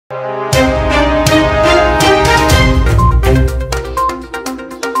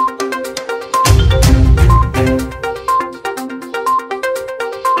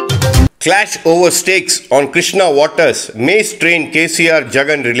Clash over stakes on Krishna waters may strain KCR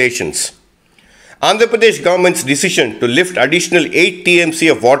Jagan relations. Andhra Pradesh government's decision to lift additional 8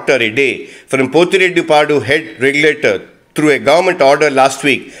 TMC of water a day from Pothireddipadu Head regulator through a government order last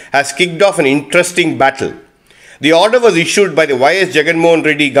week has kicked off an interesting battle. The order was issued by the YS Jaganmohan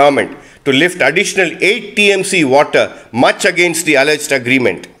Reddy government to lift additional 8 TMC water, much against the alleged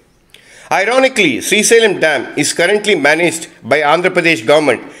agreement. Ironically, Srisailam Dam is currently managed by Andhra Pradesh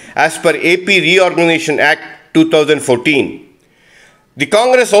government as per AP Reorganization Act 2014. The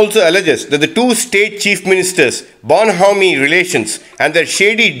Congress also alleges that the two state chief ministers' bonhomie relations and their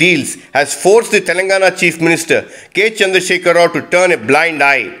shady deals has forced the Telangana Chief Minister K Chandrasekhara to turn a blind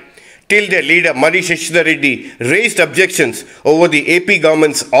eye till their leader Marri Shashidhar Reddy raised objections over the AP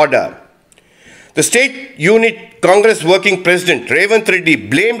government's order. The state unit Congress working president Revanth Reddy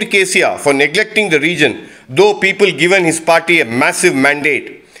blamed KCR for neglecting the region, though people given his party a massive mandate.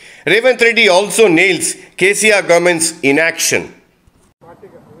 Revanth Reddy also nails KCR government's inaction.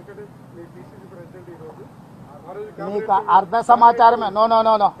 అర్ధ సమాచారమే no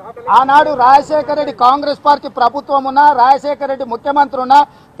ఆనాడు Rajasekhara Reddy Congress party ప్రభుత్వం ఉన్నా రాజశేఖర రెడ్డి ముఖ్యమంత్రి ఉన్నా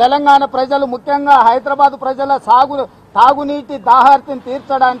తెలంగాణ ప్రజలు ముఖ్యంగా హైదరాబాద్ ప్రజల తాగునీటి దాహార్తిని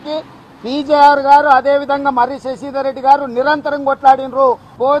తీర్చడానికి పీజేఆర్ గారు అదేవిధంగా మర్రి శశిధర్ రెడ్డి గారు నిరంతరం కొట్లాడినరు.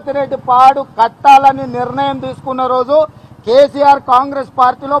 పోతిరెడ్డిపాడు కట్టాలని నిర్ణయం తీసుకున్న రోజు కేసీఆర్ కాంగ్రెస్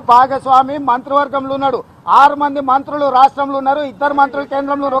పార్టీలో భాగస్వామి మంత్రివర్గంలో ఉన్నాడు. 6 మంది మంత్రులు రాష్ట్రంలో ఉన్నారు, 2 మంత్రులు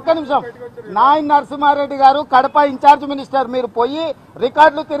కేంద్రంలో. ఒక్క నిమిషం, నాయన్ నరసింహారెడ్డి గారు కడప ఇన్ఛార్జ్ మినిస్టర్. మీరు పోయి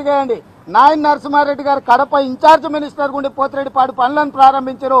రికార్డులు తిరిగేయండి. నాయన్ నరసింహారెడ్డి గారు కడప ఇన్ఛార్జ్ మినిస్టర్ గుండి పోతిరెడ్డిపాడు పనులను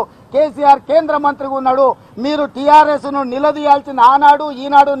ప్రారంభించారు. కేసీఆర్ కేంద్ర మంత్రిగా ఉన్నాడు. మీరు టీఆర్ఎస్ ను నిలదీయాల్సింది ఆనాడు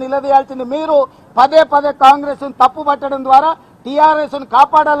ఈనాడు నిలదీయాల్సింది మీరు. పదే కాంగ్రెస్ ను తప్పు పట్టడం ద్వారా టీఆర్ఎస్ ను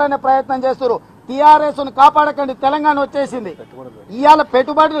కాపాడాలనే ప్రయత్నం చేస్తారు. టీఆర్ఎస్ ను కాపాడకండి, తెలంగాణ వచ్చేసింది. ఇవాళ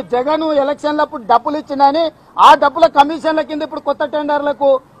పెట్టుబడులు జగన్ ఎలక్షన్లప్పుడు డబ్బులు ఇచ్చిందని ఆ డబ్బుల కమిషన్ల కింద ఇప్పుడు కొత్త టెండర్లకు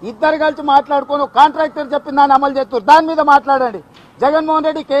ఇద్దరు కలిసి మాట్లాడుకొని కాంట్రాక్టర్ చెప్పిన దాన్ని అమలు చేస్తారు. దాని మీద మాట్లాడండి. జగన్మోహన్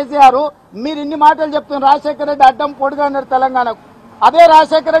రెడ్డి కేసీఆర్ మీరు ఇన్ని మాటలు చెప్తున్నారు. రాజశేఖర రెడ్డి అడ్డం పొడుగా అన్నారు తెలంగాణకు. అదే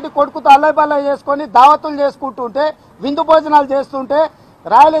రాజశేఖర రెడ్డి కొడుకుతో అల్లబల్ల చేసుకొని దావతులు చేసుకుంటుంటే విందు భోజనాలు చేస్తుంటే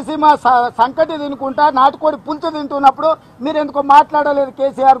రాయలసీమ సంకటి తినుకుంటా నాటుకోడి పులుసు తింటున్నప్పుడు మీరు ఎందుకో మాట్లాడలేదు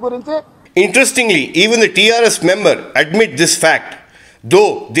కేసీఆర్ గురించి. Interestingly, even the TRS member admit this fact, though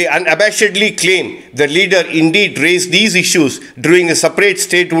they unabashedly claim the leader indeed raised these issues during a separate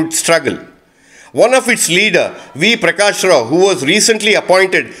statehood struggle. One of its leader, V Prakash Rao, who was recently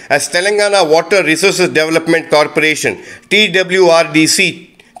appointed as Telangana Water Resources Development Corporation (TWRDC)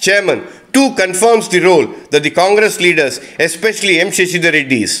 chairman, too confirms the role that the Congress leaders, especially M Shashidhar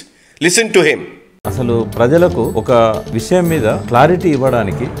Reddy's. Listen to him. అసలు ప్రజలకు ఒక విషయం మీద clarity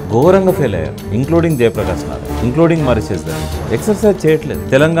ఇవ్వడానికి ఘోరంగా fail అయ్యారు, including Jayaprakash రావు, including మర్రి Shashidhar. Exercise చేయట్లేదు.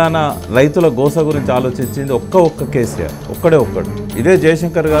 తెలంగాణ రైతుల గోస గురించి ఆలోచించింది ఒక్క కేసీఆర్ ఒక్కడు. ఇదే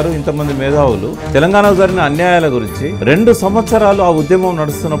జయశంకర్ గారు ఇంతమంది మేధావులు తెలంగాణకు జరిగిన అన్యాయాల గురించి 2 సంవత్సరాలు ఆ ఉద్యమం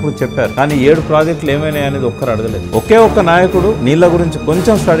నడుస్తున్నప్పుడు చెప్పారు. కానీ 7 ప్రాజెక్టులు ఏమైనాయి అనేది ఒక్కరు అడగలేదు. ఒక్క నాయకుడు నీళ్ల గురించి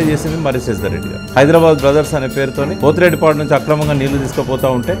కొంచెం స్టడీ చేసింది మర్రి శశిధర్ రెడ్డి గారు. హైదరాబాద్ బ్రదర్స్ అనే పేరుతోని పోతిరెడ్డిపాడు నుంచి అక్రమంగా నీళ్లు తీసుకుపోతా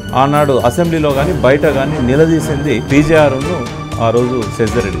ఉంటే ఆనాడు అసెంబ్లీలో కానీ బయట కానీ నిలదీసింది పీజేఆర్ ఆ రోజు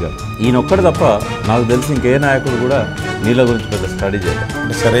శశిధర్ రెడ్డి గారు. ఈయనొక్కడు తప్ప నాకు తెలిసి ఇంకే నాయకుడు కూడా నీళ్ళ గురించి పెద్ద స్టడీ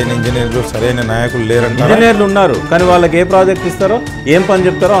చేయాలి. సరైన ఇంజనీర్లు సరైన నాయకులు లేరంట. ఇంజనీర్లు ఉన్నారు, కానీ వాళ్ళకి ఏ ప్రాజెక్ట్ ఇస్తారో ఏం పని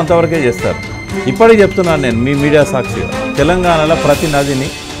చెప్తారో అంతవరకే చేస్తారు. ఇప్పటికి చెప్తున్నాను నేను మీ మీడియా సాక్షిగా, తెలంగాణలో ప్రతి నదిని,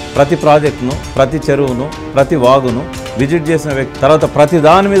 ప్రతి ప్రాజెక్టును, ప్రతి చెరువును, ప్రతి వాగును విజిట్ చేసిన వ్యక్తి, తర్వాత ప్రతి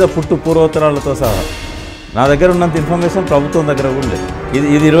దాని మీద పూర్వోత్తరాలతో సహా నా దగ్గర ఉన్నంత ఇన్ఫర్మేషన్ ప్రభుత్వం దగ్గర కూడా లేదు. ఇది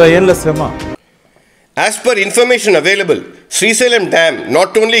 20 ఏళ్ళ శ్రమ. As per information available, Srisailam Dam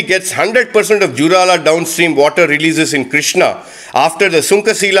not only gets 100% of Jurala downstream water releases in Krishna after the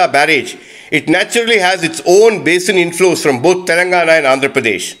Sunkesula barrage, it naturally has its own basin inflows from both Telangana and Andhra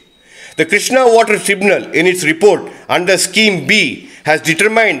Pradesh. The Krishna Water Tribunal, in its report under Scheme B, has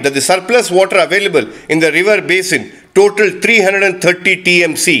determined that the surplus water available in the river basin totaled 330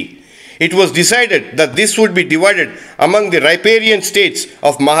 TMC. It was decided that this would be divided among the riparian states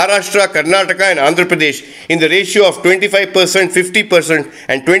of Maharashtra, Karnataka and Andhra Pradesh in the ratio of 25%, 50%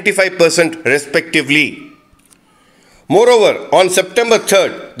 and 25% respectively. Moreover, on September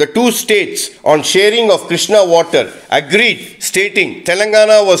 3rd, the two states on sharing of Krishna water agreed, stating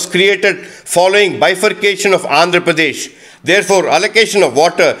Telangana was created following bifurcation of Andhra Pradesh. Therefore, allocation of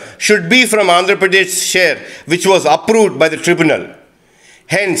water should be from Andhra Pradesh's share, which was approved by the tribunal.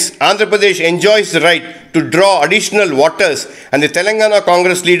 Hence, Andhra Pradesh enjoys the right to draw additional waters, and the Telangana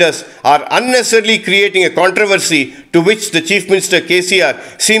Congress leaders are unnecessarily creating a controversy to which the Chief Minister KCR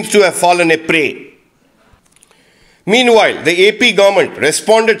seems to have fallen a prey. Meanwhile, the AP government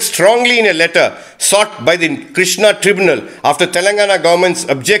responded strongly in a letter sought by the Krishna tribunal after Telangana government's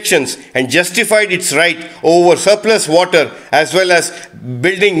objections and justified its right over surplus water as well as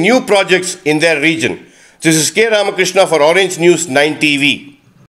building new projects in their region. This is K. Ramakrishna for Orange News 9 TV.